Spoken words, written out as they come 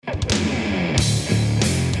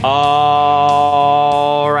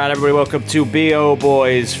All right, everybody, welcome to BO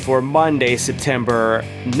Boys for Monday, September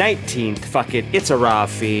 19th. Fuck it, it's a raw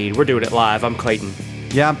feed. We're doing it live. I'm Clayton.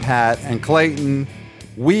 Yeah, I'm Pat. And Clayton,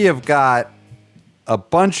 we have got a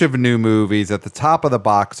bunch of new movies at the top of the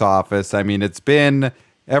box office. I mean, it's been,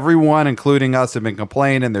 everyone, including us, have been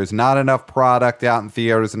complaining there's not enough product out in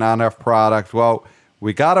theaters, not enough product. Well,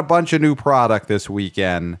 we got a bunch of new product this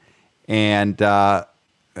weekend. And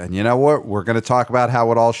you know what? We're going to talk about how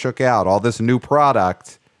it all shook out. All this new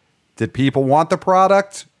product. Did people want the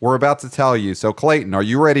product? We're about to tell you. So, Clayton, are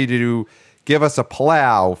you ready to give us a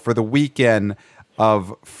plow for the weekend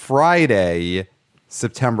of Friday,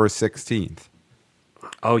 September 16th?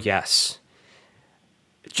 Oh, yes.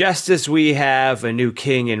 Just as we have a new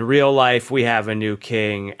king in real life, we have a new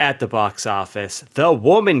king at the box office. The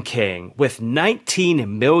Woman King, with $19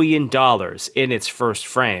 million in its first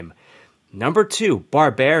frame. Number 2,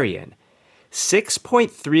 Barbarian,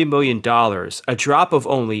 $6.3 million, a drop of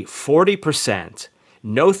only 40%,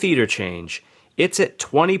 no theater change. It's at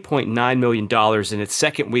 $20.9 million in its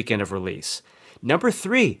second weekend of release. Number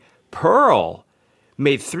 3, Pearl,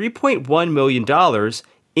 made $3.1 million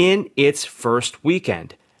in its first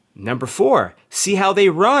weekend. Number 4, See How They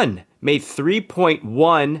Run, made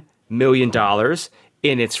 $3.1 million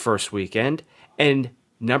in its first weekend. And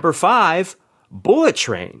number 5, Bullet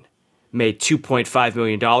Train, made $2.5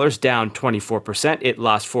 million, down 24%. It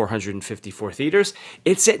lost 454 theaters.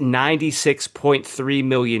 It's at $96.3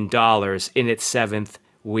 million in its seventh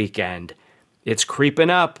weekend. It's creeping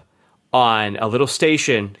up on a little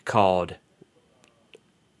station called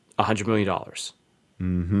 $100 million.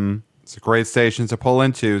 Mm-hmm. It's a great station to pull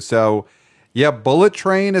into. So, yeah, Bullet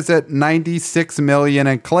Train is at $96 million.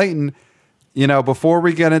 And Clayton, you know, before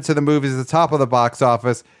we get into the movies at the top of the box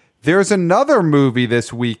office, there's another movie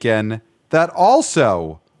this weekend that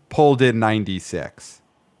also pulled in 96.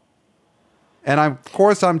 And of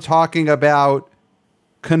course, I'm talking about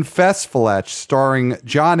Confess Fletch, starring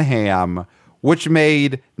Jon Hamm, which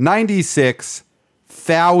made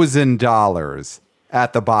 $96,000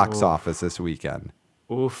 at the box office this weekend.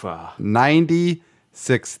 Oofa.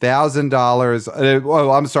 $96,000.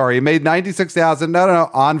 Oh, I'm sorry. It made $96,000. No,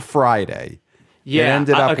 on Friday. Yeah. It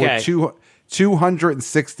ended up okay. with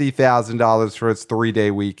 $260,000 for its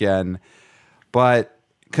 3-day weekend. But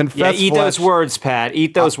Confess eat Fletch, those words, Pat.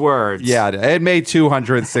 Eat those words. Yeah, it made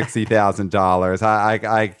 $260,000.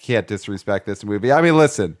 I can't disrespect this movie. I mean,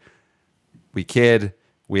 listen, we kid.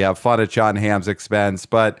 We have fun at Jon Hamm's expense.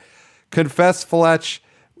 But Confess Fletch,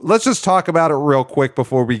 let's just talk about it real quick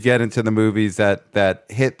before we get into the movies that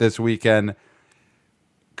hit this weekend.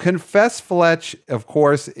 Confess Fletch, of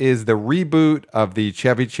course, is the reboot of the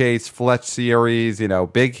Chevy Chase Fletch series, you know,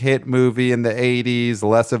 big hit movie in the 80s,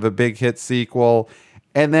 less of a big hit sequel.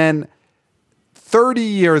 And then 30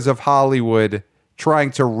 years of Hollywood trying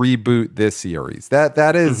to reboot this series.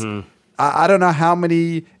 That is, I don't know how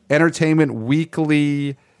many Entertainment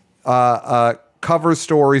Weekly cover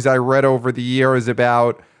stories I read over the years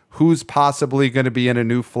about who's possibly going to be in a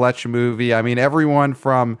new Fletch movie. I mean, everyone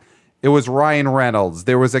from... It was Ryan Reynolds.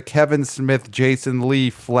 There was a Kevin Smith, Jason Lee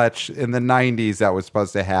Fletch in the 90s that was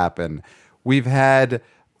supposed to happen. We've had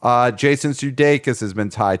Jason Sudeikis has been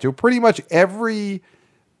tied to pretty much every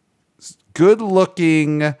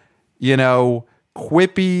good-looking, you know,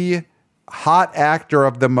 quippy, hot actor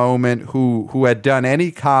of the moment who had done any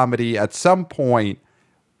comedy at some point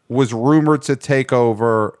was rumored to take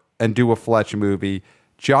over and do a Fletch movie.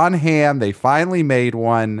 Jon Hamm, they finally made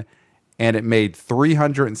one. And it made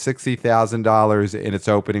 $360,000 in its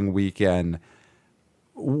opening weekend.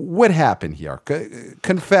 What happened here?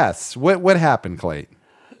 Confess. What happened, Clayton?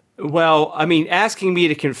 Well, I mean, asking me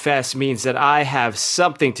to confess means that I have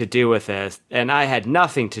something to do with this, and I had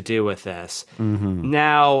nothing to do with this. Mm-hmm.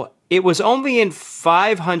 Now, it was only in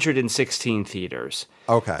 516 theaters.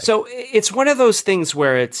 Okay. So it's one of those things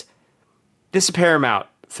where this is a Paramount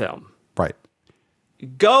film. Right.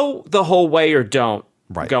 Go the whole way or don't.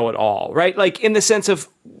 Right. Go at all, right? Like in the sense of,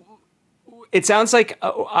 it sounds like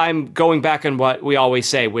I'm going back on what we always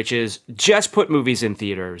say, which is just put movies in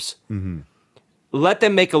theaters. Mm-hmm. Let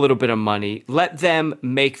them make a little bit of money. Let them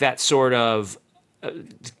make that sort of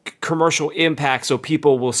commercial impact so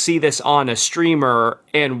people will see this on a streamer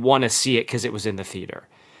and want to see it because it was in the theater.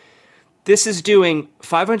 This is doing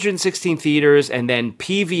 516 theaters and then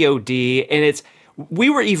PVOD, and we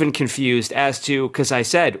were even confused as to, because I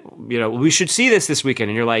said, you know, we should see this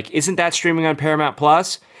weekend. And you're like, isn't that streaming on Paramount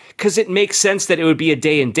Plus? Because it makes sense that it would be a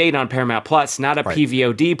day and date on Paramount Plus, not a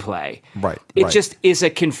PVOD play. Right. It just is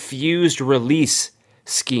a confused release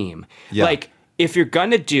scheme. Yeah. Like, if you're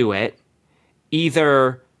going to do it,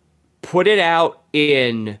 either put it out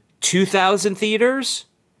in 2,000 theaters,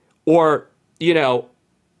 or,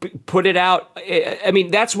 put it out. I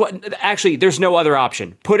mean, that's what, actually, there's no other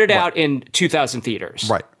option. Put it out in 2,000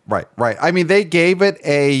 theaters. Right. I mean, they gave it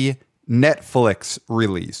a Netflix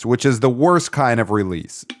release, which is the worst kind of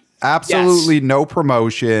release. Absolutely no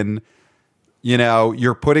promotion.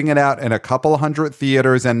 You're putting it out in a couple hundred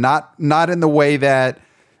theaters, and not in the way that,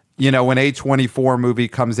 when A24 movie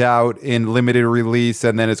comes out in limited release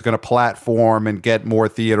and then it's going to platform and get more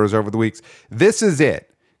theaters over the weeks. This is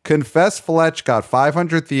it. Confess Fletch got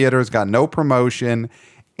 500 theaters, got no promotion,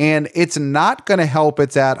 and it's not going to help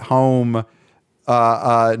its at-home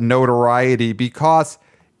notoriety because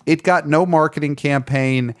it got no marketing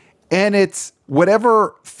campaign, and it's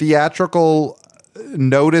whatever theatrical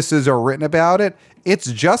notices are written about it,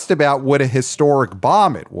 it's just about what a historic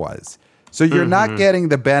bomb it was. So you're not getting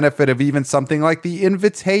the benefit of even something like The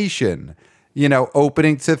Invitation,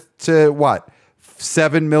 opening to what,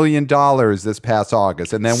 $7 million this past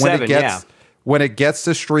August. And then when it gets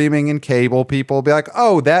to streaming and cable, people will be like,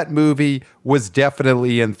 oh, that movie was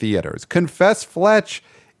definitely in theaters. Confess Fletch,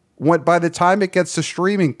 by the time it gets to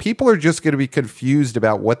streaming, people are just going to be confused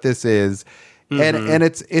about what this is. And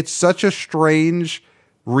it's such a strange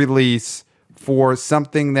release for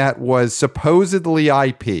something that was supposedly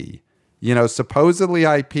IP. Supposedly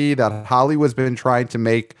IP that Hollywood's been trying to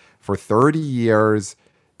make for 30 years.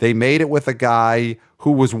 They made it with a guy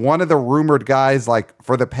who was one of the rumored guys like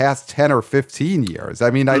for the past 10 or 15 years.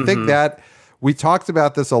 I mean, I think that we talked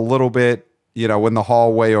about this a little bit, in the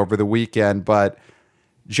hallway over the weekend, but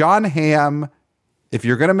Jon Hamm, if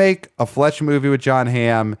you're going to make a Fletch movie with Jon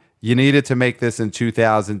Hamm, you needed to make this in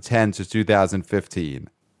 2010 to 2015.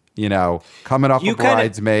 Coming off of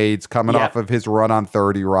Bridesmaids, coming off of his run on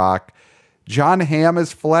 30 Rock. Jon Hamm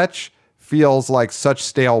as Fletch feels like such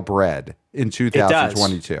stale bread in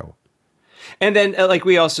 2022. And then, like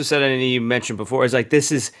we also said, and you mentioned before, is like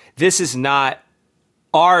this is not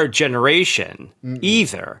our generation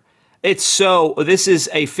either. This is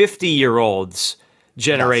a 50-year-old's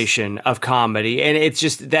generation of comedy, and it's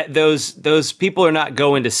just that those people are not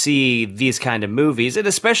going to see these kind of movies, and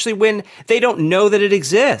especially when they don't know that it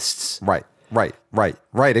exists. Right,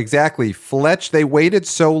 exactly. Fletch, they waited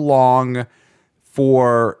so long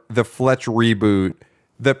for the Fletch reboot.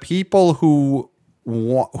 The people who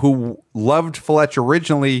loved Fletch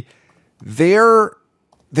originally, they're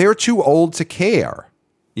too old to care.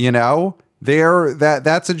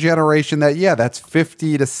 That's a generation that's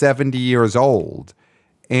 50 to 70 years old.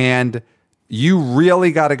 And you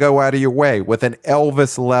really got to go out of your way with an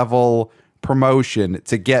Elvis level promotion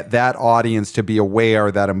to get that audience to be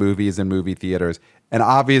aware that a movie is in movie theaters. And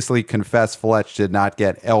obviously Confess Fletch did not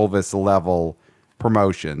get Elvis level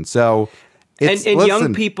promotion. So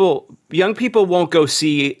young people won't go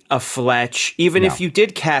see a Fletch, even if you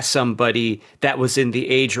did cast somebody that was in the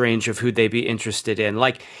age range of who they'd be interested in.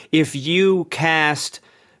 Like if you cast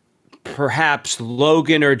perhaps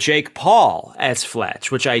Logan or Jake Paul as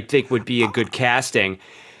Fletch, which I think would be a good casting,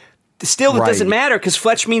 still it doesn't matter because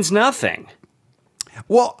Fletch means nothing.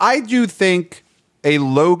 Well, I do think a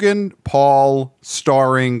Logan Paul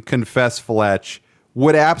starring Confess Fletch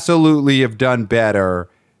would absolutely have done better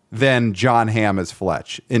than Jon Hamm as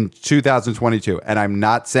Fletch in 2022. And I'm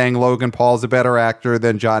not saying Logan Paul's a better actor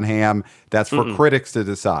than Jon Hamm. That's for critics to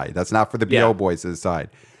decide. That's not for the BO boys to decide.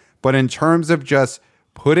 But in terms of just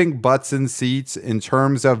putting butts in seats, in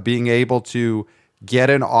terms of being able to get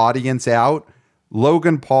an audience out,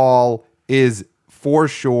 Logan Paul is for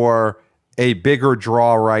sure a bigger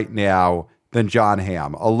draw right now than Jon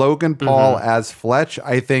Hamm. A Logan Paul as Fletch,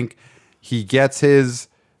 I think he gets his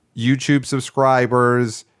YouTube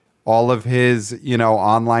subscribers, all of his,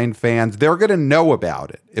 online fans. They're going to know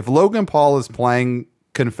about it. If Logan Paul is playing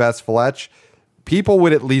Confess Fletch, people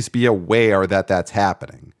would at least be aware that that's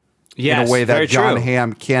happening. Yes, in a way that Jon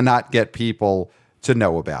Hamm cannot get people to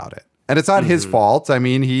know about it. And it's not his fault. I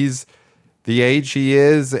mean, he's the age he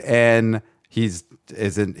is, and he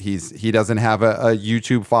doesn't have a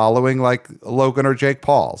YouTube following like Logan or Jake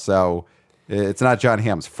Paul. So it's not Jon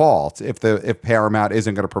Hamm's fault if Paramount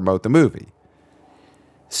isn't going to promote the movie.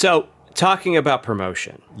 So, talking about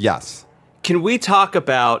promotion. Yes. Can we talk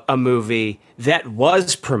about a movie that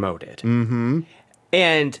was promoted? Mm-hmm.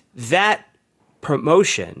 And that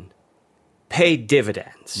promotion paid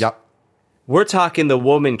dividends. Yep. We're talking The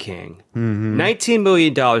Woman King. $19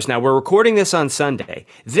 million. Now, we're recording this on Sunday.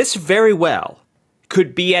 This very well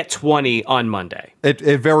could be at 20 on Monday.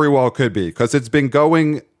 It very well could be, because it's been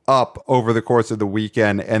going up over the course of the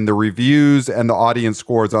weekend, and the reviews and the audience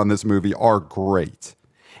scores on this movie are great.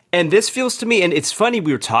 And this feels to me, and it's funny,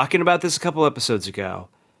 we were talking about this a couple episodes ago.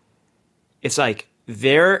 it's like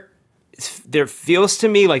there feels to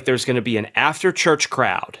me like there's going to be an after church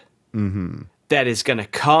crowd that is going to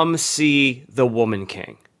come see The Woman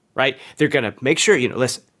King, right? They're going to make sure,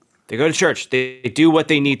 listen, they go to church, they do what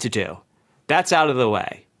they need to do. That's out of the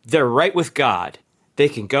way. They're right with God. They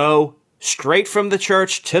can go straight from the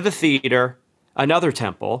church to the theater, another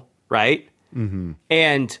temple, right?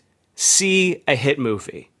 And see a hit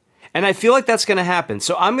movie. And I feel like that's going to happen.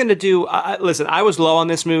 So I'm going to do, listen, I was low on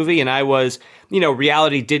this movie and I was,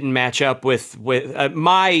 reality didn't match up with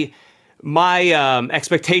my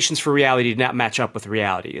expectations for reality did not match up with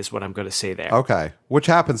reality is what I'm going to say there. Okay. Which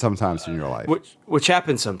happens sometimes in your life. Which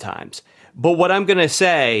happens sometimes. But what I'm going to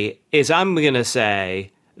say is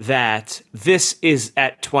that this is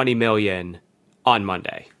at 20 million on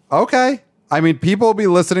Monday. Okay. I mean, people will be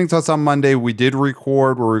listening to us on Monday. We did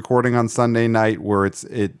record. We're recording on Sunday night, where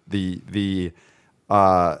the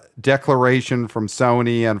declaration from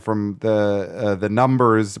Sony and from the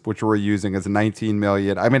numbers which we're using is 19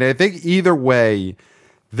 million. I mean, I think either way,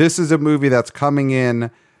 this is a movie that's coming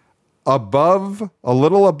in a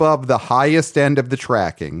little above the highest end of the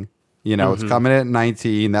tracking. It's coming in at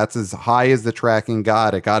 19. That's as high as the tracking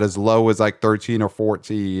got. It got as low as like 13 or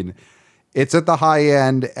 14. It's at the high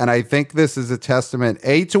end, and I think this is a testament,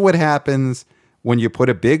 A, to what happens when you put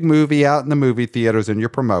a big movie out in the movie theaters and you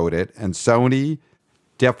promote it, and Sony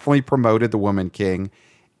definitely promoted The Woman King,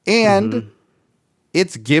 and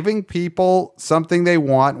it's giving people something they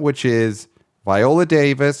want, which is Viola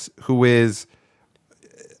Davis, who is,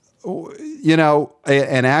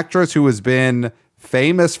 an actress who has been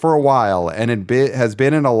famous for a while and has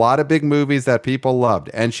been in a lot of big movies that people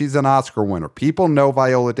loved. And she's an Oscar winner. People know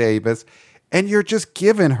Viola Davis. And you're just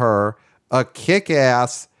giving her a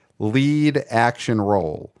kick-ass lead action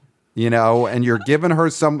role, and you're giving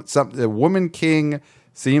her some The Woman King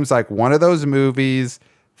seems like one of those movies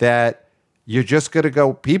that you're just going to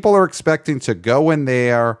go, people are expecting to go in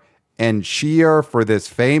there and cheer for this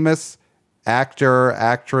famous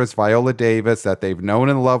actress, Viola Davis, that they've known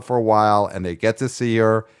and loved for a while, and they get to see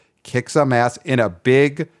her kick some ass in a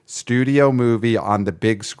big studio movie on the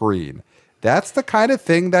big screen. That's the kind of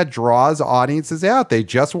thing that draws audiences out. They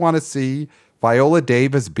just want to see Viola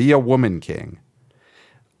Davis be a Woman King.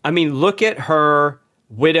 I mean, look at her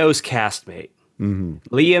Widow's castmate,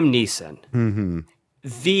 Liam Neeson.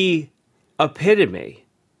 The epitome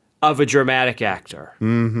of a dramatic actor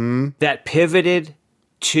that pivoted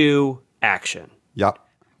to action. Yep.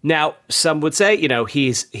 Now, some would say,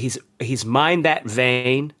 he's mined that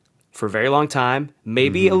vein for a very long time,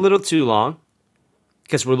 maybe a little too long,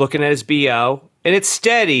 because we're looking at his BO, and it's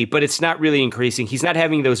steady, but it's not really increasing. He's not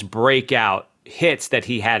having those breakout hits that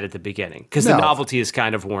he had at the beginning, because the novelty is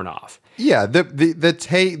kind of worn off. Yeah, the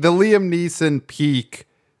Liam Neeson peak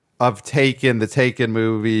of the Taken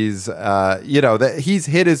movies, he's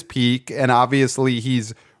hit his peak, and obviously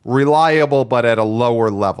he's reliable, but at a lower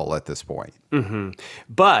level at this point.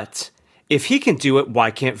 But if he can do it, why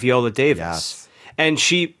can't Viola Davis? Yes. And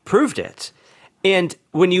she proved it. And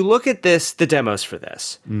when you look at the demos for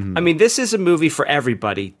this, I mean, this is a movie for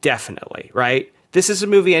everybody, definitely, right? This is a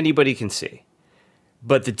movie anybody can see.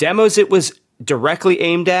 But the demos it was directly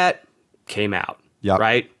aimed at came out,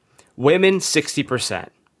 right? Women, 60%.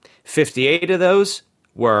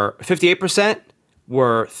 58%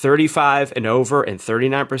 were 35 and over, and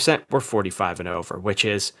 39% were 45 and over, which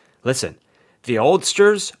is, listen, the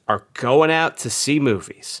oldsters are going out to see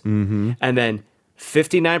movies. And then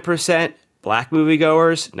 59% Black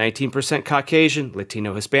moviegoers, 19% Caucasian,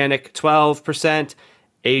 Latino Hispanic, 12%,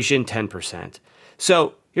 Asian, 10%.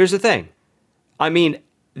 So here's the thing. I mean,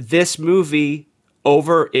 this movie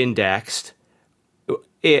over-indexed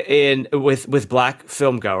with Black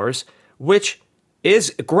filmgoers, which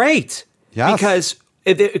is great. Yes.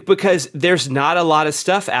 Because there's not a lot of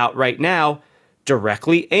stuff out right now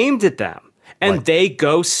directly aimed at them. And they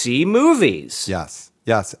go see movies. Yes.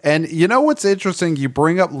 And you know what's interesting? You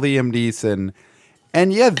bring up Liam Neeson.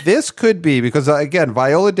 And yeah, this could be, because again,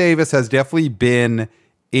 Viola Davis has definitely been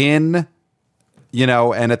in,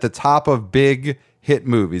 and at the top of big hit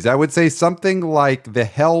movies. I would say something like The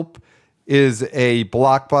Help is a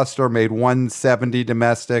blockbuster, made 170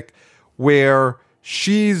 domestic, where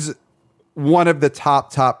she's one of the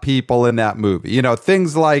top people in that movie.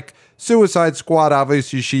 Things like Suicide Squad,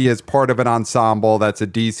 obviously she is part of an ensemble. That's a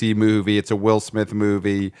DC movie. It's a Will Smith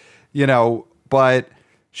movie, but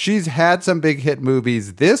she's had some big hit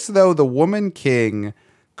movies. This, though, The Woman King,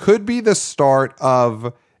 could be the start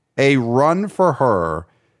of a run for her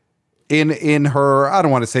in her, I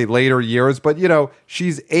don't want to say later years, but,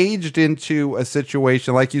 she's aged into a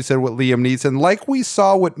situation, like you said, with Liam Neeson, like we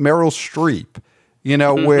saw with Meryl Streep. you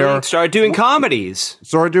know, where started doing comedies.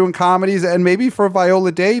 And maybe for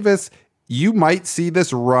Viola Davis, you might see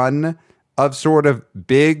this run of sort of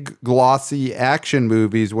big, glossy action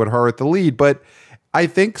movies with her at the lead. But I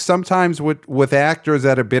think sometimes with actors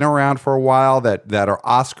that have been around for a while, that are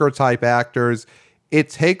Oscar-type actors, it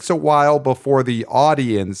takes a while before the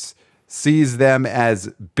audience sees them as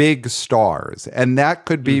big stars. And that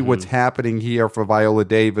could be what's happening here for Viola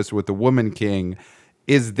Davis with The Woman King,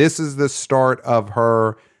 is this is the start of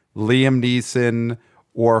her Liam Neeson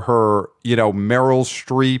or her, you know, Meryl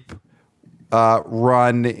Streep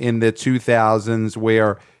run in the 2000s,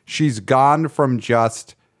 where she's gone from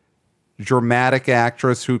just dramatic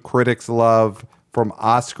actress who critics love, from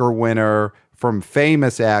Oscar winner, from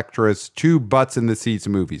famous actress, to butts in the seats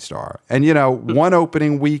movie star. And, you know, one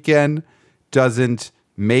opening weekend doesn't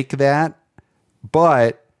make that,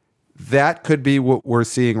 but that could be what we're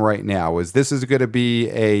seeing right now, is this is going to be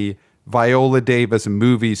a Viola Davis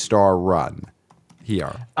movie star run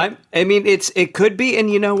here. I mean, it could be,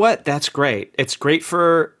 and you know what? That's great. It's great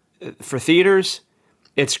for theaters.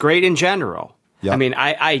 It's great in general. Yep. I mean,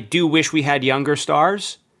 I do wish we had younger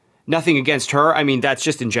stars. Nothing against her. I mean, that's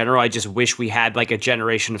just in general. I just wish we had like a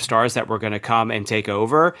generation of stars that were going to come and take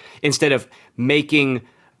over, instead of making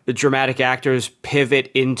the dramatic actors pivot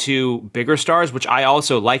into bigger stars, which I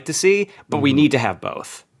also like to see, but we need to have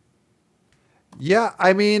both. Yeah,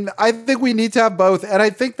 I mean, I think we need to have both. And I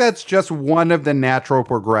think that's just one of the natural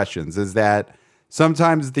progressions, is that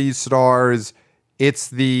sometimes these stars, it's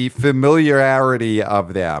the familiarity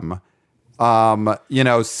of them, you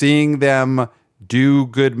know, seeing them do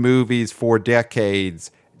good movies for decades.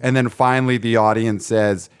 And then finally the audience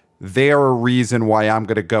says, they're a reason why I'm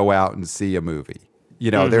going to go out and see a movie. You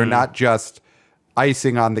know, they're not just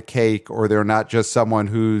icing on the cake, or they're not just someone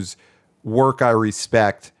whose work I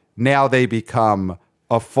respect. Now they become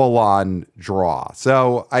a full-on draw.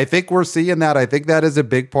 So I think we're seeing that. I think that is a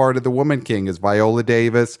big part of The Woman King, is Viola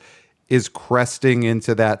Davis is cresting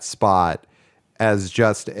into that spot as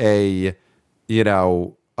just a, you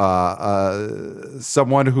know,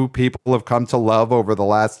 someone who people have come to love over the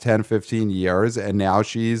last 10, 15 years. And now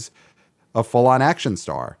she's a full-on action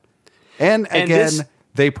star. And again,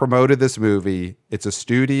 they promoted this movie. It's a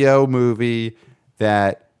studio movie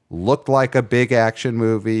that looked like a big action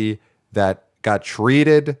movie, that got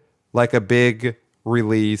treated like a big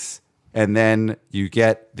release. And then you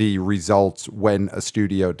get the results when a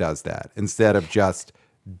studio does that, instead of just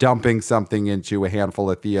dumping something into a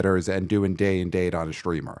handful of theaters and doing day and date on a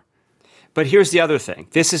streamer. But here's the other thing.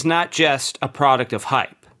 This is not just a product of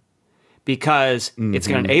hype, because it's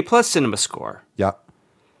got an A+ cinema score. Yep.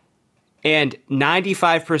 And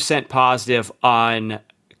 95% positive on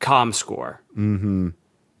ComScore.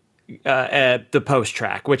 The post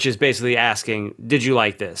track, which is basically asking, did you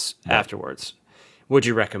like this afterwards? Would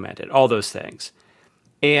you recommend it? All those things.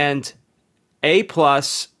 And A+,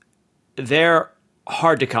 they're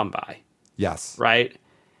hard to come by. Yes. Right?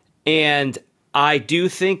 And I do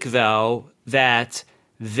think, though, that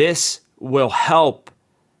this will help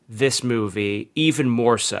this movie even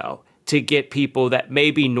more so, to get people that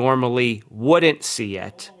maybe normally wouldn't see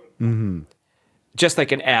it. Just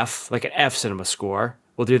like an F cinema score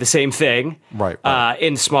will do the same thing. Right.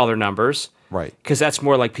 In smaller numbers. Right. Because that's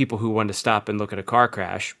more like people who want to stop and look at a car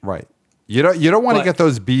crash. Right. You don't want to get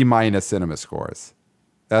those B- cinema scores.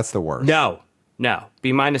 That's the worst. No.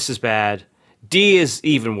 B- is bad. D is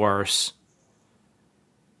even worse.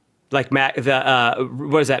 Like what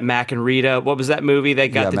is that, Mac and Rita? What was that movie? They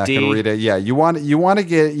got the Mac D. And Rita. Yeah, you want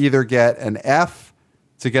to either get an F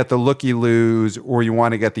to get the looky-loos, or you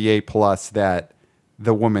want to get the A+ that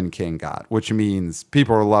The Woman King got, which means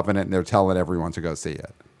people are loving it and they're telling everyone to go see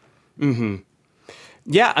it.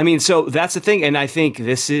 Yeah, I mean, so that's the thing, and I think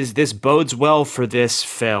this bodes well for this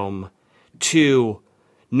film to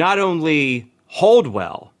not only hold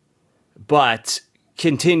well, but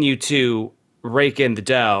continue to rake in the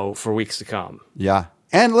dough for weeks to come. Yeah.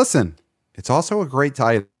 And listen, it's also a great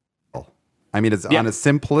title. I mean, it's on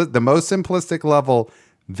the most simplistic level,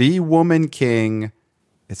 The Woman King.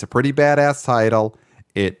 It's a pretty badass title.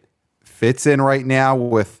 It fits in right now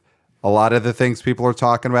with a lot of the things people are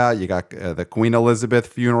talking about. You got the Queen Elizabeth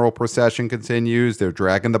funeral procession continues. They're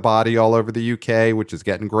dragging the body all over the UK, which is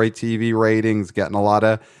getting great TV ratings, getting a lot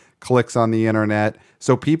of clicks on the internet.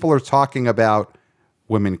 So people are talking about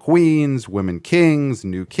women queens, women kings,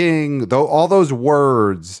 new king. Though all those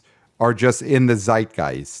words are just in the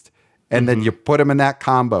zeitgeist. And then you put them in that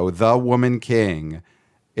combo, The Woman King.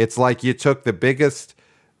 It's like you took the biggest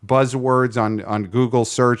buzzwords on Google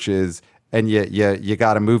searches and you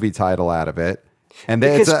got a movie title out of it. And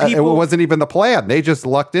it wasn't even the plan. They just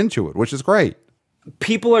lucked into it, which is great.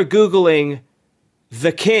 people are Googling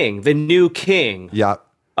the king, the new king. Yeah.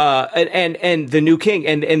 And the new king,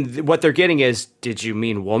 and what they're getting is, did you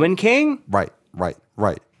mean woman king? Right.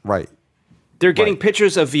 They're getting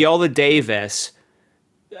pictures of Viola Davis,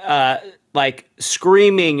 like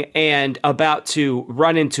screaming and about to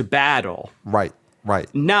run into battle. Right.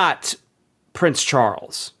 Not Prince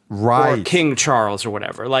Charles. Right. Or King Charles or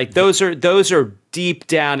whatever. Like those are deep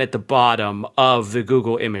down at the bottom of the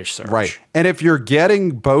Google image search. Right. And if you're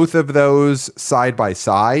getting both of those side by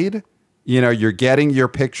side, you're getting your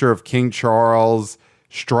picture of King Charles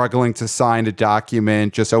struggling to sign a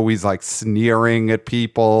document, just always like sneering at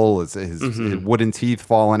people, his wooden teeth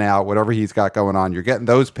falling out, whatever he's got going on. You're getting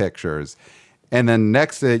those pictures. And then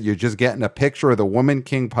next to it, you're just getting a picture of the Woman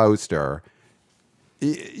King poster.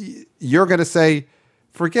 You're going to say,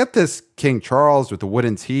 forget this King Charles with the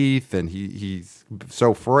wooden teeth and he's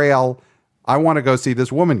so frail. I want to go see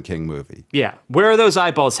this Woman King movie. Yeah. Where are those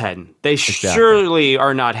eyeballs heading? They surely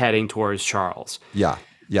are not heading towards Charles. Yeah.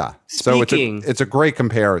 So it's a great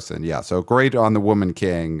comparison. Yeah. So great on the Woman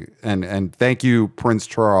King. And thank you, Prince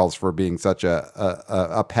Charles, for being such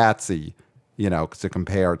a patsy, to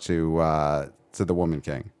compare to the Woman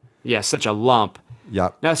King. Yeah. Such a lump.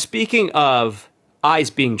 Yep. Now, speaking of eyes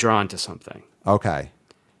being drawn to something. Okay.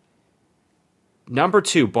 Number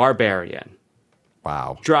 2, Barbarian.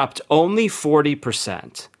 Wow. Dropped only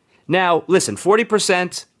 40%. Now, listen,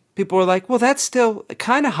 40%, people are like, well, that's still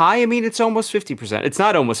kind of high. I mean, it's almost 50%. It's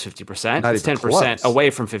not almost 50%. It's 10% close.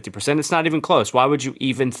 away from 50%. It's not even close. Why would you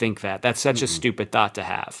even think that? That's such a stupid thought to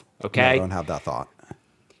have. Okay? No, I don't have that thought.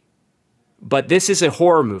 But this is a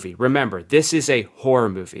horror movie. Remember, this is a horror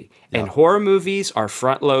movie. And horror movies are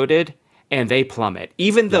front-loaded, and they plummet.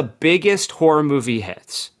 Even the biggest horror movie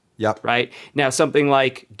hits. Yep. Right? Now, something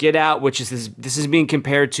like Get Out, which is this is being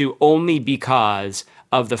compared to only because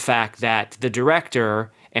of the fact that the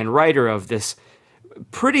director and writer of this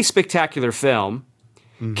pretty spectacular film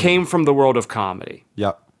came from the world of comedy.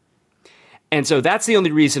 Yep. And so that's the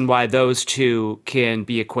only reason why those two can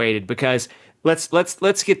be equated, because let's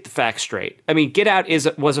get the facts straight. I mean, Get Out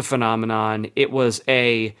was a phenomenon. It was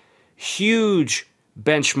a huge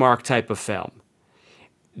benchmark type of film.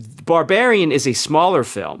 Barbarian is a smaller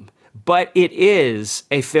film, but it is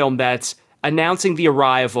a film that's announcing the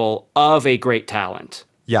arrival of a great talent.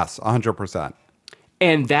 Yes, 100%.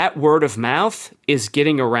 And that word of mouth is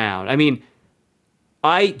getting around. I mean,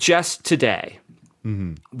 I just today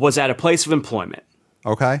was at a place of employment.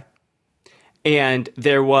 Okay. And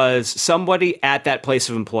there was somebody at that place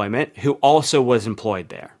of employment who also was employed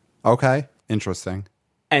there. Okay. Interesting.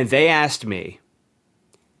 And they asked me,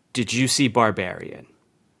 did you see Barbarian?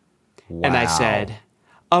 Wow. And I said,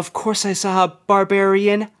 of course I saw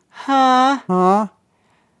Barbarian. Huh?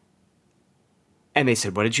 And they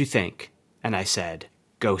said, what did you think? And I said,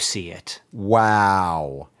 go see it.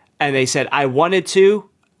 Wow. And they said, I wanted to,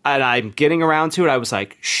 and I'm getting around to it. I was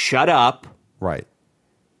like, shut up. Right.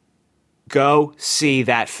 Go see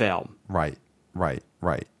that film. Right.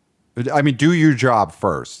 I mean, do your job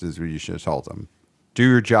first, is what you should have told them. Do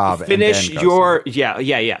your job. Finish and then go see it.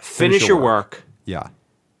 Yeah. Finish your work. Yeah.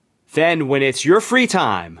 Then when it's your free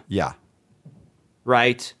time. Yeah.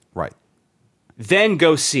 Right? Right. Then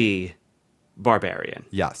go see Barbarian.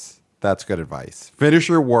 Yes. That's good advice. Finish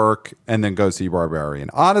your work and then go see Barbarian.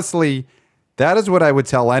 Honestly, that is what I would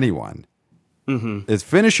tell anyone. Is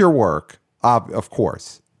finish your work, of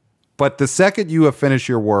course. But the second you have finished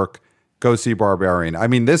your work, go see Barbarian. I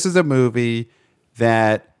mean, this is a movie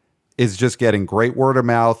that is just getting great word of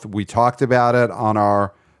mouth. We talked about it on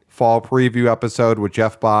our fall preview episode with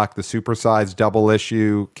Jeff Bach. The supersized double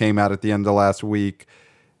issue came out at the end of last week.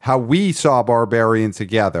 How we saw Barbarian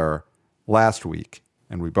together last week.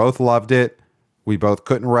 And we both loved it. We both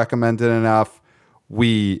couldn't recommend it enough.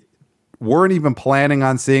 We weren't even planning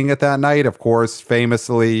on seeing it that night. Of course,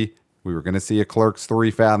 famously, we were going to see a Clerks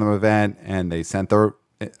 3 Fathom event, and they sent a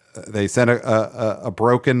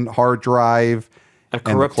broken hard drive. A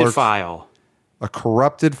corrupted file. A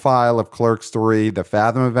corrupted file of Clerks 3. The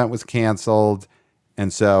Fathom event was canceled.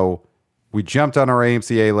 And so we jumped on our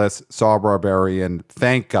AMC A-list, saw Barbarian.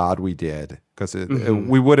 Thank God we did, because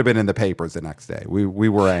we would have been in the papers the next day. We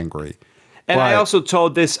were angry. And I also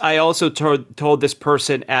told this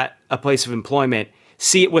person at a place of employment,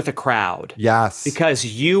 see it with a crowd. Yes. Because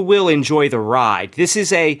you will enjoy the ride. This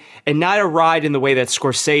is and not a ride in the way that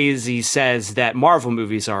Scorsese says that Marvel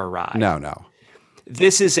movies are a ride. No.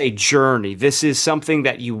 This is a journey. This is something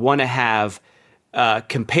that you want to have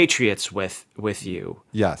compatriots with you.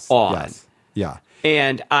 Yes. On. Yes. Yeah.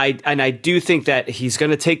 I do think that he's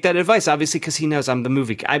going to take that advice, obviously, because he knows I'm the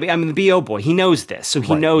movie. I'm the BO boy. He knows this, so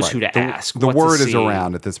he knows who to ask. The what word to is see.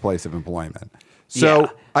 around at this place of employment.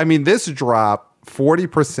 So, I mean, this drop,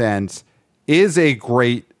 40%, is a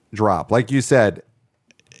great drop. Like you said,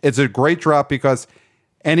 it's a great drop because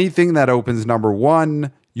anything that opens number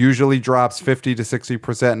one usually drops 50 to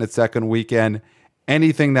 60% in its second weekend.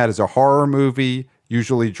 Anything that is a horror movie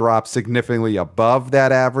usually drops significantly above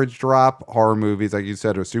that average drop. Horror movies, like you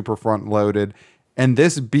said, are super front loaded. And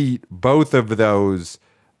this beat both of those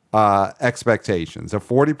expectations. A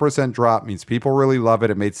 40% drop means people really love it.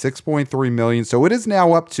 It made 6.3 million. So it is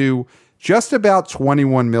now up to just about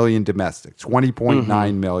 21 million domestic,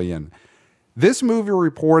 20.9 million. This movie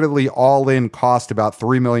reportedly all in cost about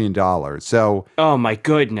 $3 million. So, oh my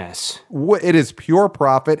goodness. It is pure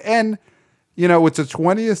profit. And, you know, it's a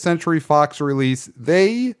 20th Century Fox release.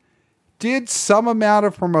 They did some amount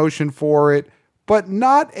of promotion for it, but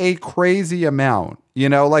not a crazy amount. You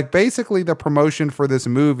know, like basically the promotion for this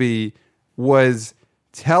movie was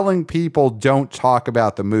telling people don't talk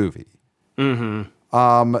about the movie.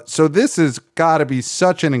 So this has got to be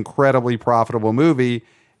such an incredibly profitable movie.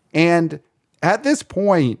 And at this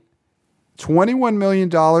point, $21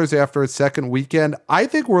 million after its second weekend, I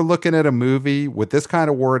think we're looking at a movie with this kind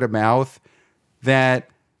of word of mouth that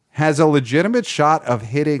has a legitimate shot of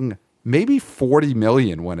hitting maybe 40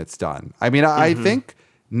 million when it's done. I mean, I think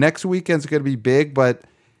next weekend's going to be big, but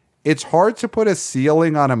it's hard to put a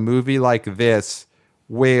ceiling on a movie like this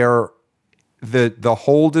where the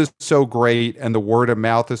hold is so great and the word of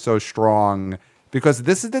mouth is so strong, because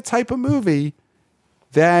this is the type of movie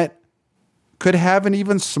that could have an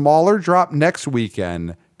even smaller drop next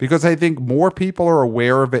weekend, because I think more people are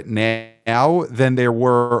aware of it now than there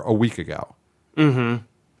were a week ago. And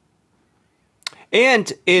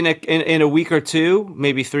in a week or two,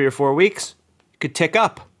 maybe 3 or 4 weeks, it could tick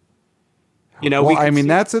up. You know, well, I mean,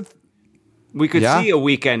 we could see a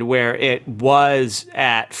weekend where it was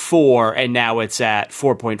at 4 and now it's at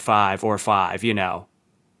 4.5 or 5, you know.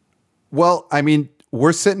 Well, I mean,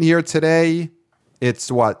 we're sitting here today.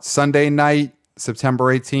 It's Sunday night, September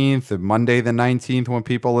 18th, and Monday the 19th when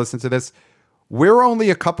people listen to this. We're only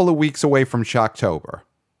a couple of weeks away from Shocktober.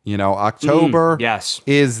 You know, October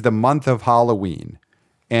is the month of Halloween.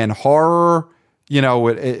 And horror, you know,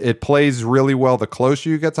 it plays really well the closer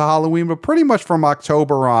you get to Halloween, but pretty much from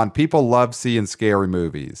October on, people love seeing scary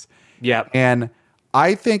movies. Yeah. And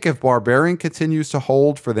I think if Barbarian continues to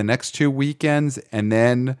hold for the next 2 weekends and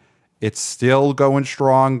then it's still going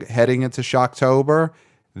strong heading into Shocktober,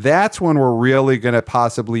 that's when we're really going to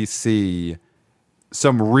possibly see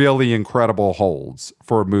some really incredible holds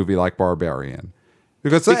for a movie like Barbarian.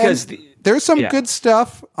 Because there's some good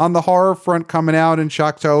stuff on the horror front coming out in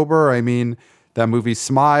Shocktober. I mean, that movie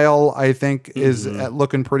Smile, I think, is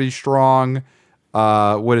looking pretty strong.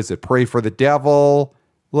 What is it? Pray for the Devil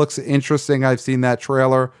looks interesting. I've seen that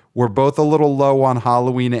trailer. We're both a little low on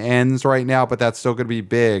Halloween Ends right now, but that's still going to be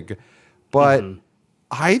big. But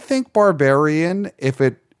I think Barbarian, if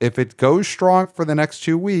it goes strong for the next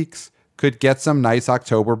 2 weeks, could get some nice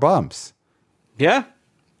October bumps. Yeah,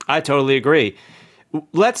 I totally agree.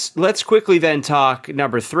 Let's quickly then talk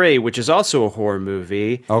number 3, which is also a horror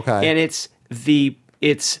movie. Okay. And it's the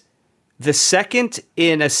second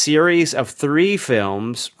in a series of 3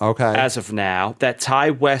 films as of now that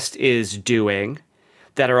Ty West is doing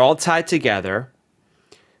that are all tied together.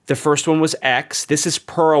 The first one was X. This is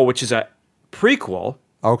Pearl, which is a prequel.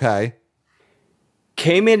 Okay.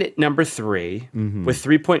 Came in at number 3 with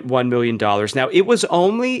 $3.1 million. Now, it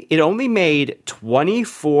only made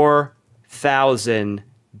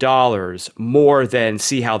 $24,000 more than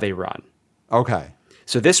See How They Run. Okay.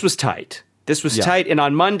 So this was tight. This was tight, and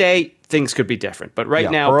on Monday, things could be different. But right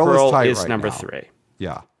now, Pearl is number 3.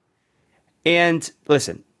 Yeah. And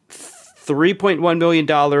listen, $3.1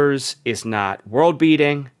 million is not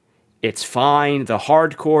world-beating. It's fine. The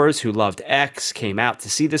hardcores who loved X came out to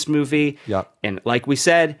see this movie. Yep. And like we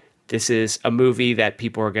said, this is a movie that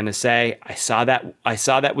people are going to say, I saw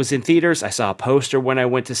that was in theaters. I saw a poster when I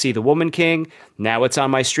went to see The Woman King. Now it's on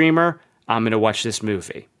my streamer. I'm going to watch this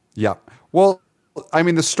movie. Yeah. Well, I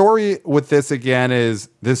mean, the story with this again is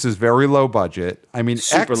this is very low budget. I mean,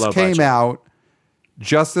 Super X low came budget. out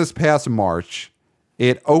just this past March.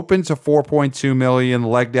 It opened to 4.2 million,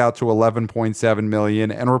 legged out to 11.7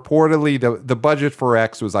 million, and reportedly the budget for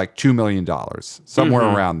X was like $2 million, somewhere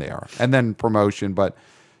around there, and then promotion, but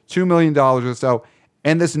 $2 million or so.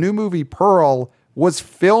 And this new movie Pearl was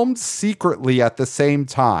filmed secretly at the same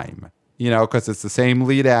time, you know, because it's the same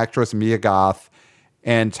lead actress, Mia Goth,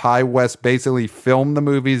 and Ty West basically filmed the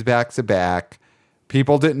movies back to back.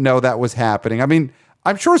 People didn't know that was happening. I mean,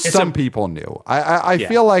 I'm sure some people knew. I Yeah.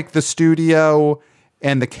 feel like the studio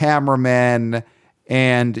and the cameramen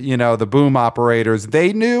and, the boom operators,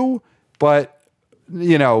 they knew, but,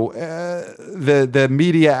 the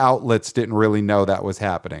media outlets didn't really know that was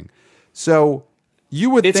happening. So you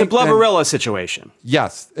would It's think a Blubberella situation.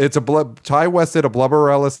 Yes, it's Ty West did a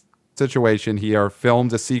Blubberella situation here,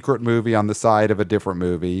 filmed a secret movie on the side of a different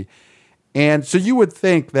movie. And so you would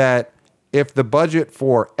think that if the budget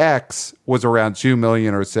for X was around $2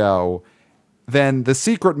 million or so, then the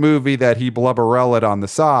secret movie that he Blubberella'd on the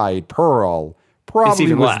side, Pearl,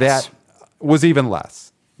 probably was even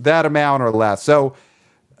less. That amount or less. So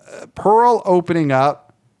Pearl opening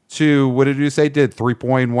up to, what did you say, did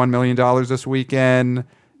 $3.1 million this weekend.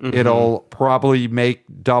 Mm-hmm. It'll probably make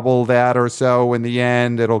double that or so in the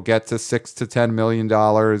end. It'll get to $6 to $10 million.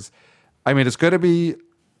 I mean, it's going to be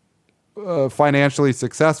financially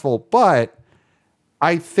successful, but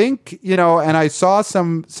I think, and I saw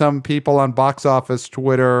some people on box office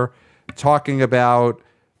Twitter talking about,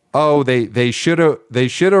 they should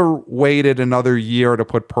have waited another year to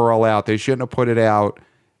put Pearl out. They shouldn't have put it out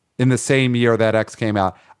in the same year that X came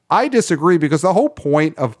out. I disagree, because the whole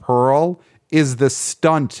point of Pearl is the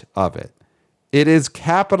stunt of it. It is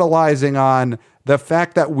capitalizing on the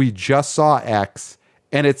fact that we just saw X,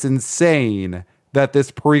 and it's insane that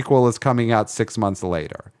this prequel is coming out 6 months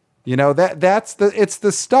later. It's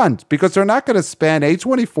the stunt, because they're not going to spend,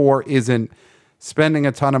 A24 isn't spending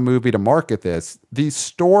a ton of movie to market this. The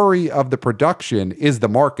story of the production is the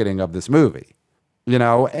marketing of this movie,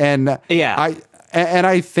 and yeah.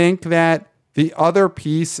 I think that the other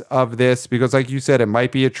piece of this, because like you said, it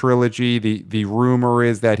might be a trilogy. The rumor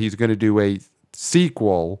is that he's going to do a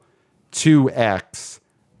sequel to X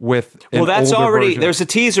with that's already version. There's a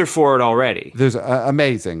teaser for it already. There's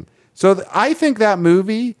amazing. So I think that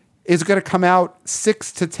movie is going to come out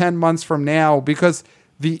 6 to 10 months from now, because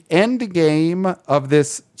the end game of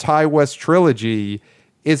this Ty West trilogy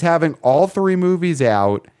is having all 3 movies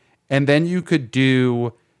out, and then you could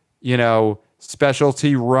do,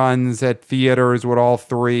 specialty runs at theaters with all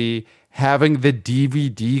 3, having the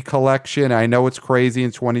DVD collection. I know it's crazy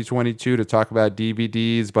in 2022 to talk about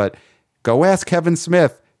DVDs, but go ask Kevin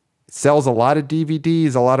Smith. Sells a lot of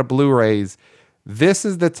DVDs, a lot of Blu-rays. This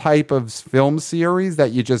is the type of film series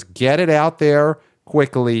that you just get it out there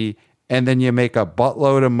quickly, and then you make a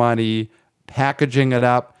buttload of money packaging it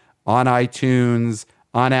up on iTunes,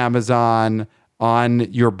 on Amazon,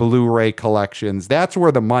 on your Blu-ray collections. That's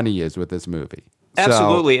where the money is with this movie.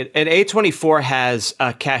 Absolutely. And A24 has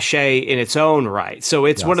a cachet in its own right. So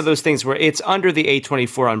it's one of those things where it's under the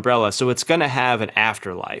A24 umbrella, so it's going to have an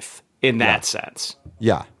afterlife in that sense.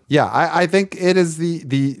 Yeah. Yeah, I think it is the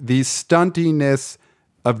stuntiness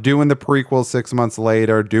of doing the prequel 6 months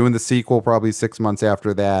later, doing the sequel probably 6 months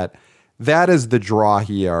after that. That is the draw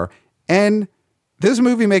here. And this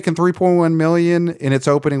movie making $3.1 million in its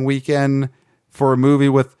opening weekend for a movie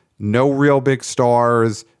with no real big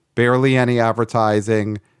stars, barely any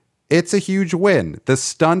advertising, it's a huge win. The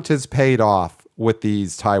stunt has paid off with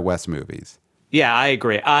these Ty West movies. Yeah, I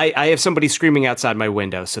agree. I have somebody screaming outside my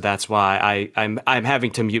window, so that's why I'm having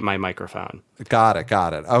to mute my microphone. Got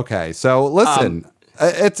it. Okay, so listen,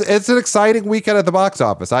 it's an exciting weekend at the box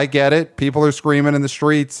office. I get it. People are screaming in the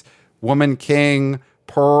streets. Woman King,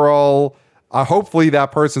 Pearl. Hopefully,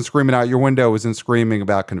 that person screaming out your window isn't screaming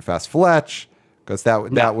about Confess Fletch, because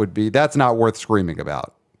that's not worth screaming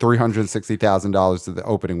about. $360,000 to the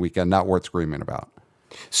opening weekend, not worth screaming about.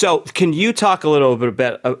 So, can you talk a little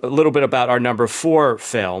bit about our number 4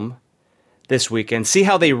 film this weekend? See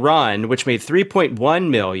How They Run, which made $3.1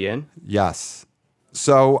 million. Yes.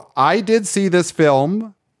 So I did see this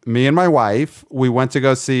film. Me and my wife, we went to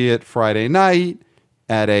go see it Friday night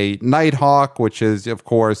at a Nighthawk, which is, of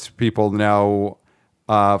course, people know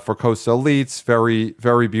for Coastal Elites, very,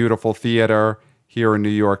 very beautiful theater here in New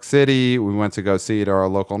York City. We went to go see it at our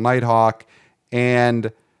local Nighthawk,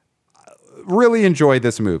 and really enjoyed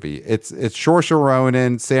this movie. It's Saoirse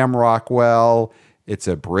Ronan, Sam Rockwell. It's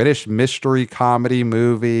a British mystery comedy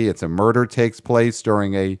movie. It's a murder takes place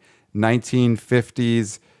during a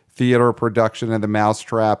 1950s theater production of The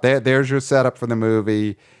Mousetrap. There's your setup for the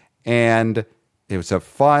movie. And it was a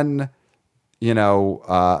fun,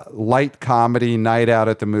 light comedy night out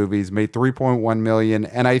at the movies, made $3.1 million.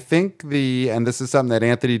 And I think and this is something that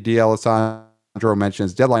Anthony D'Alessandro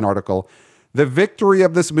mentions, Deadline article, the victory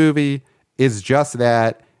of this movie is just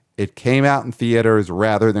that it came out in theaters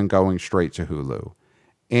rather than going straight to Hulu.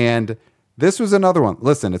 And this was another one.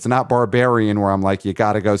 Listen, it's not Barbarian where I'm like, you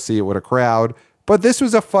got to go see it with a crowd. But this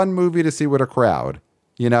was a fun movie to see with a crowd.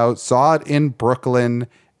 Saw it in Brooklyn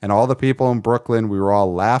and all the people in Brooklyn, we were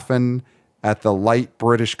all laughing at the light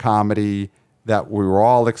British comedy that we were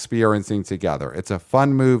all experiencing together. It's a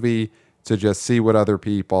fun movie to just see with other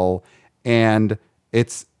people. And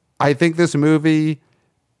I think this movie,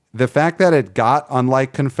 the fact that it got,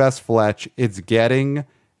 unlike Confess Fletch, it's getting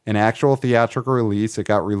an actual theatrical release. It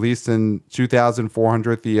got released in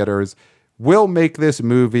 2,400 theaters, will make this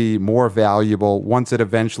movie more valuable once it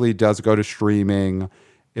eventually does go to streaming.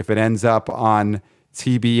 If it ends up on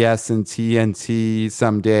TBS and TNT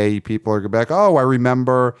someday, people are going to be like, oh, I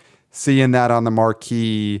remember seeing that on the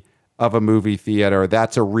marquee of a movie theater.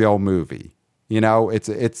 That's a real movie. You know, it's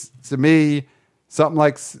to me, something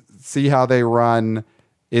like See How They Run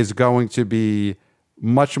is going to be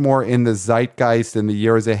much more in the zeitgeist in the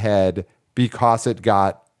years ahead because it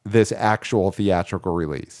got this actual theatrical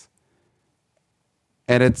release.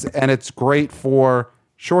 And it's great for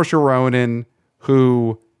Saoirse Ronan,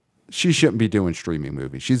 who she shouldn't be doing streaming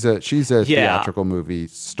movies. She's a theatrical movie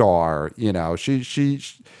star. You know, she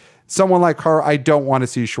someone like her, I don't want to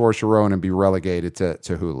see Saoirse Ronan be relegated to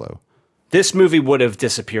Hulu. This movie would have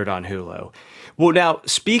disappeared on Hulu. Well, now,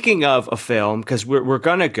 speaking of a film, because we're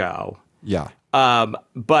going to go. Yeah.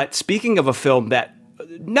 But speaking of a film that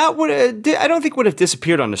I don't think would have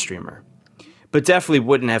disappeared on the streamer, but definitely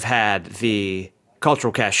wouldn't have had the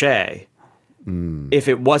cultural cachet if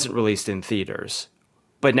it wasn't released in theaters.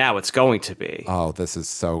 But now it's going to be. Oh, this is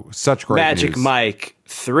such great Magic news. Mike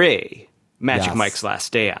 3. Magic Yes. Mike's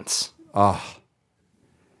Last Dance. Oh,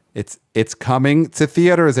 it's coming to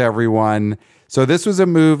theaters, everyone. So this was a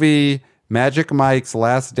movie, Magic Mike's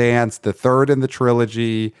Last Dance, the third in the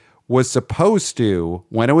trilogy, was supposed to,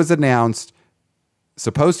 when it was announced,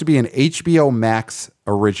 supposed to be an HBO Max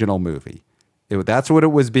original movie. That's what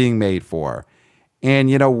it was being made for. And,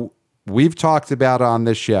 you know, we've talked about on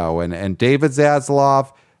this show, and David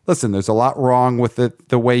Zaslav, listen, there's a lot wrong with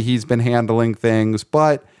the way he's been handling things,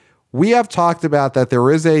 but we have talked about that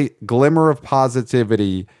there is a glimmer of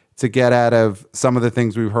positivity to get out of some of the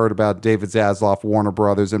things we've heard about David Zaslav, Warner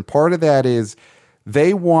Brothers. And part of that is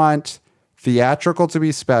they want theatrical to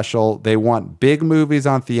be special. They want big movies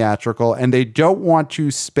on theatrical, and they don't want to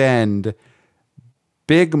spend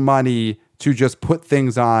big money to just put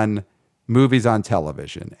things on movies on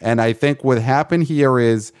television. And I think what happened here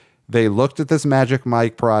is they looked at this Magic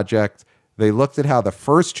Mike project. They looked at how the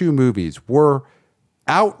first two movies were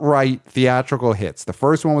outright theatrical hits. The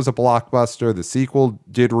first one was a blockbuster. The sequel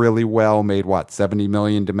did really well, made $70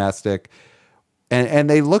 million domestic. And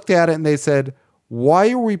they looked at it and they said, why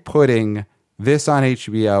are we putting this on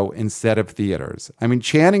HBO instead of theaters? I mean,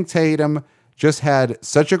 Channing Tatum just had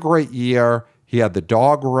such a great year. He had The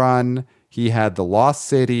Dog Run. He had The Lost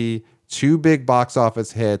City, two big box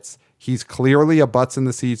office hits. He's clearly a butts in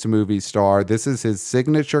the seats movie star. This is his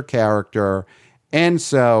signature character. And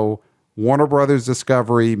so Warner Brothers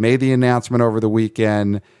Discovery made the announcement over the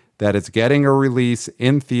weekend that it's getting a release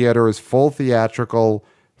in theaters, full theatrical,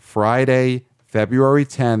 Friday, February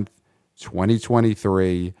 10th,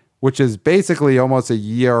 2023, which is basically almost a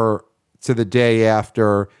year to the day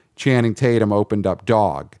after Channing Tatum opened up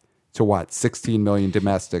Dog to 16 million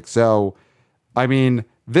domestic. So, I mean,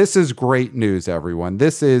 this is great news, everyone.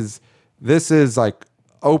 This is like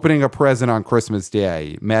opening a present on Christmas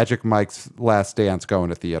Day. Magic Mike's Last Dance going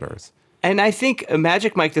to theaters. And I think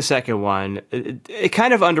Magic Mike, the second one, it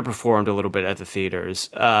kind of underperformed a little bit at the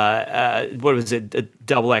theaters. What was it,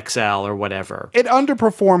 double XL or whatever? It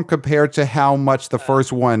underperformed compared to how much the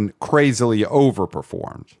first one crazily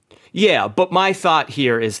overperformed. Yeah, but my thought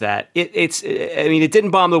here is that it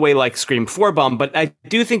didn't bomb the way like Scream 4 bombed, but I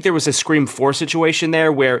do think there was a Scream 4 situation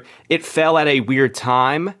there where it fell at a weird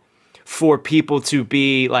time for people to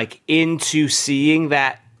be like into seeing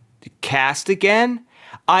that cast again.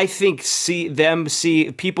 I think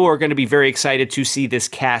people are going to be very excited to see this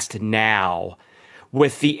cast now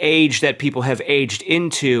with the age that people have aged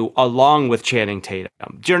into along with Channing Tatum.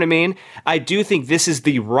 Do you know what I mean? I do think this is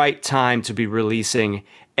the right time to be releasing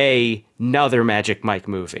another Magic Mike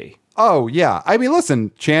movie. Oh, yeah. I mean,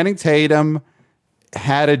 listen, Channing Tatum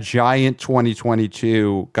had a giant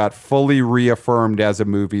 2022, got fully reaffirmed as a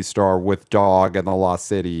movie star with Dog and The Lost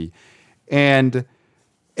City. And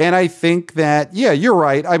I think that, yeah, you're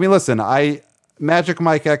right. I mean, listen, Magic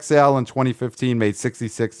Mike XL in 2015 made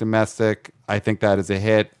 66 domestic. I think that is a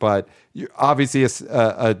hit, but obviously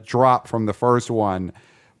a drop from the first one.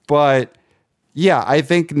 But yeah, I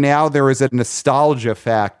think now there is a nostalgia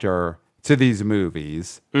factor to these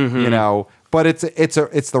movies, you know, but it's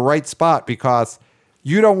the right spot because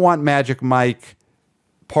you don't want Magic Mike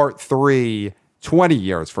Part 3 20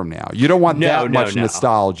 years from now. You don't want that much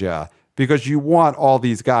nostalgia because you want all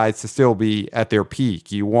these guys to still be at their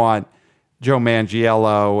peak. You want Joe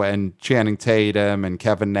Manganiello and Channing Tatum and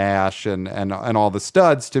Kevin Nash and all the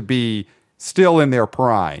studs to be still in their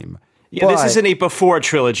prime. Yeah, this isn't a before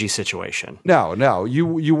trilogy situation. No.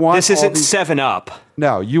 You want this isn't 7 Up.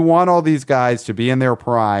 No, you want all these guys to be in their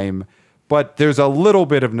prime, but there's a little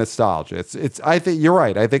bit of nostalgia. It's. I think you're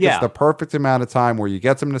right. I think it's the perfect amount of time where you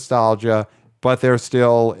get some nostalgia, but they're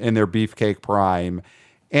still in their beefcake prime.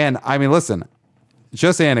 And I mean, listen,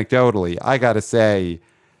 just anecdotally, I got to say,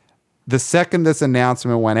 the second this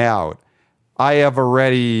announcement went out, I have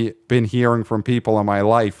already been hearing from people in my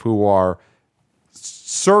life who are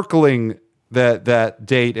circling that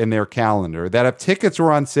date in their calendar, that if tickets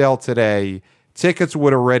were on sale today, tickets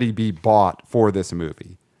would already be bought for this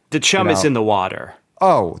movie. The chum is in the water.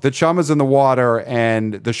 Oh, the chum is in the water,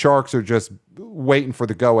 and the sharks are just waiting for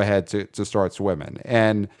the go-ahead to start swimming.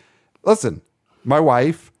 And listen, my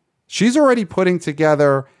wife, she's already putting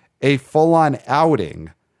together a full-on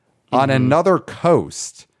outing on another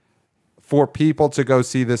coast for people to go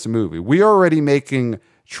see this movie. We are already making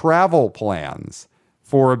travel plans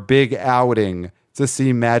for a big outing to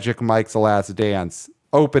see Magic Mike's Last Dance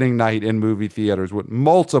opening night in movie theaters with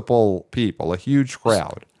multiple people, a huge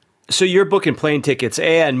crowd. So you're booking plane tickets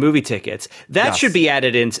and movie tickets. That should be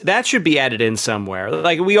added in. That should be added in somewhere.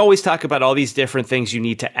 Like, we always talk about all these different things you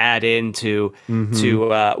need to add into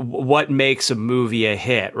to what makes a movie a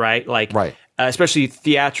hit, right? Like, especially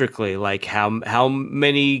theatrically, like how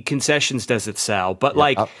many concessions does it sell? But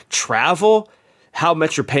travel, how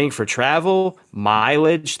much you're paying for travel,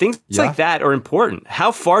 mileage, things like that are important.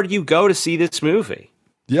 How far do you go to see this movie?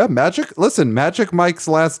 Yeah, Magic Mike's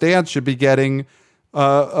Last Dance should be getting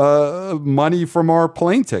money from our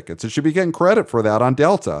plane tickets. It should be getting credit for that on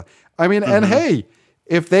Delta. I mean, and hey,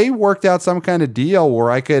 if they worked out some kind of deal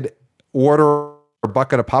where I could order a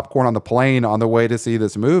bucket of popcorn on the plane on the way to see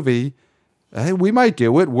this movie, hey, we might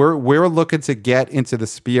do it. We're looking to get into the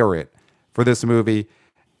spirit for this movie.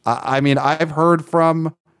 I mean, I've heard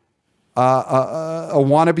from a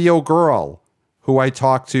wannabe girl who I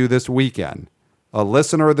talked to this weekend, a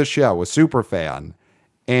listener of the show, a super fan,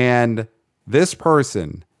 and this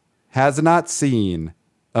person has not seen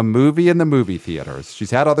a movie in the movie theaters. She's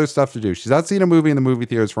had other stuff to do. She's not seen a movie in the movie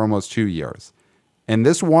theaters for almost 2 years. And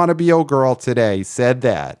this wannabe girl today said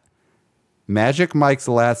that Magic Mike's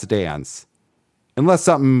Last Dance, unless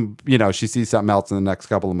something, she sees something else in the next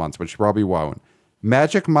couple of months, but she probably won't.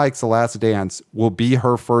 Magic Mike's Last Dance will be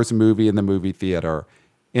her first movie in the movie theater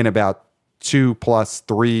in about 2 +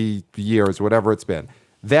 3 years, whatever it's been.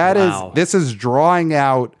 This is drawing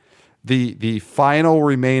out the final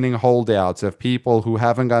remaining holdouts of people who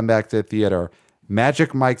haven't gone back to the theater.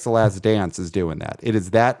 Magic Mike's Last Dance is doing that. It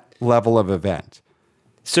is that level of event.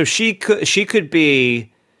 So she could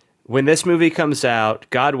be, when this movie comes out,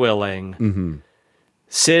 God willing,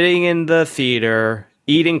 sitting in the theater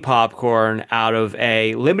eating popcorn out of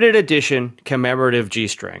a limited edition commemorative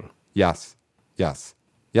G-string. Yes.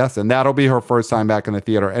 And that'll be her first time back in the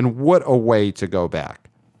theater. And what a way to go back.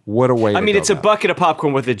 What a way to go it's a back. bucket of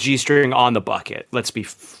popcorn with a G-string on the bucket. Let's be,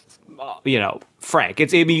 frank.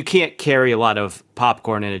 You can't carry a lot of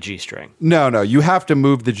popcorn in a G-string. No. You have to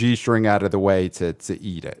move the G-string out of the way to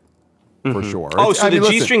eat it, for sure. Oh, so the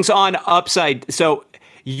G-string's on upside. So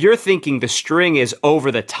you're thinking the string is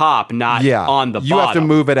over the top, not on the bottom. You have to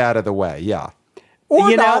move it out of the way, yeah.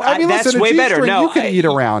 Or that's way better. No, you could eat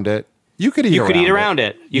around it. You could eat around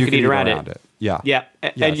it. You could eat around it. Yeah.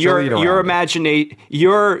 And your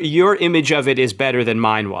image of it is better than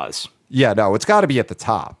mine was. Yeah, no, it's got to be at the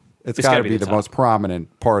top. It's got to be the most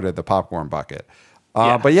prominent part of the popcorn bucket.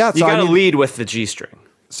 But yeah, so you got to lead with the G-string.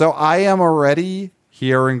 So I am already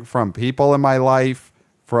hearing from people in my life,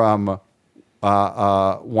 from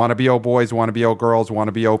wannabe boys, wannabe girls,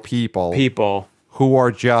 wannabe people who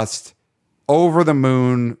are just over the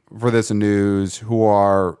moon for this news,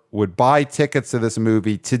 who would buy tickets to this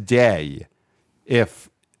movie today if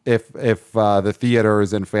the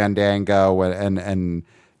theaters and Fandango and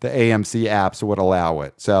the AMC apps would allow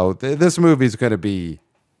it. So this movie is going to be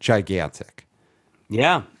gigantic.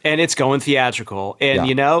 Yeah, and it's going theatrical. And,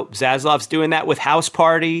 Zaslav's doing that with House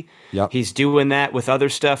Party. Yep. He's doing that with other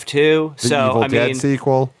stuff, too. The Evil Dead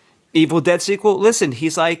sequel. Evil Dead sequel. Listen,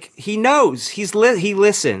 he's like, he knows. He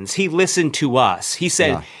listens. He listened to us. He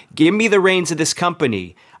said, give me the reins of this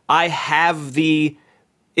company. I have the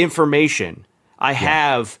information. I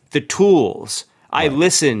have the tools. I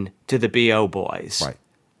listen to the BO boys.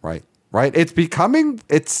 Right.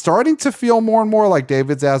 It's starting to feel more and more like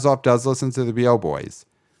David Zaslav does listen to the BO boys.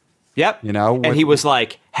 Yep. And he was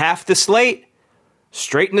like, half the slate,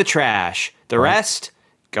 straight in the trash. The rest,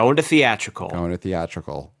 Going to theatrical. Going to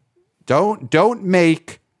theatrical. Don't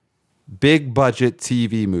make big budget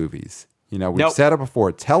TV movies. You know, we've said it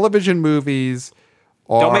before. Television movies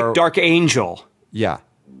are... Don't make Dark Angel. Yeah.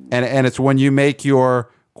 And it's when you make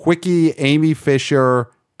your quickie Amy Fisher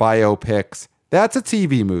biopics, that's a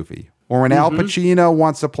TV movie. Or when Al Pacino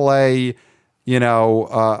wants to play, you know,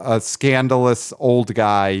 a scandalous old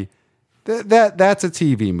guy, that's a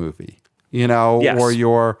TV movie. You know, or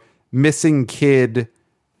your missing kid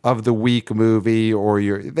of the week movie,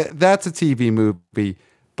 or that's a TV movie.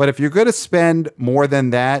 But if you're going to spend more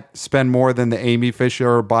than that, spend more than the Amy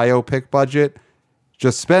Fisher biopic budget,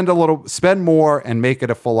 just spend more and make it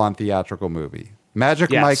a full-on theatrical movie.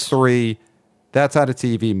 Magic Mike 3, that's not a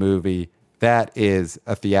TV movie. That is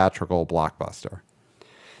a theatrical blockbuster.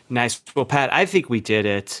 Nice. Well, Pat, I think we did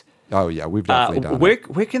it. Oh, yeah, we've definitely done it.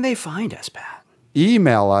 Where can they find us, Pat?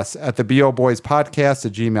 Email us at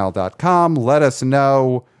theboboyspodcast@gmail.com. Let us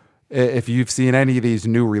know if you've seen any of these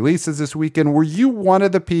new releases this weekend. Were you one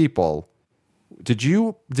of the people? Did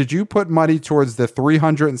you put money towards the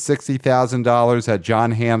 $360,000 that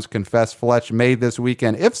Jon Hamm's Confess Fletch made this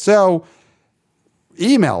weekend? If so,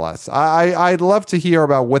 email us. I'd love to hear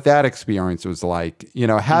about what that experience was like. You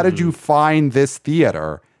know, how did you find this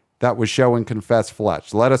theater that was showing Confess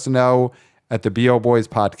Fletch? Let us know at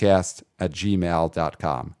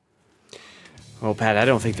theboboyspodcast@gmail.com. Well, Pat, I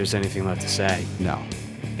don't think there's anything left to say. No.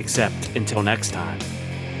 Except until next time.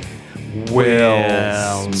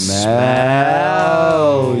 We'll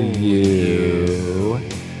smell you.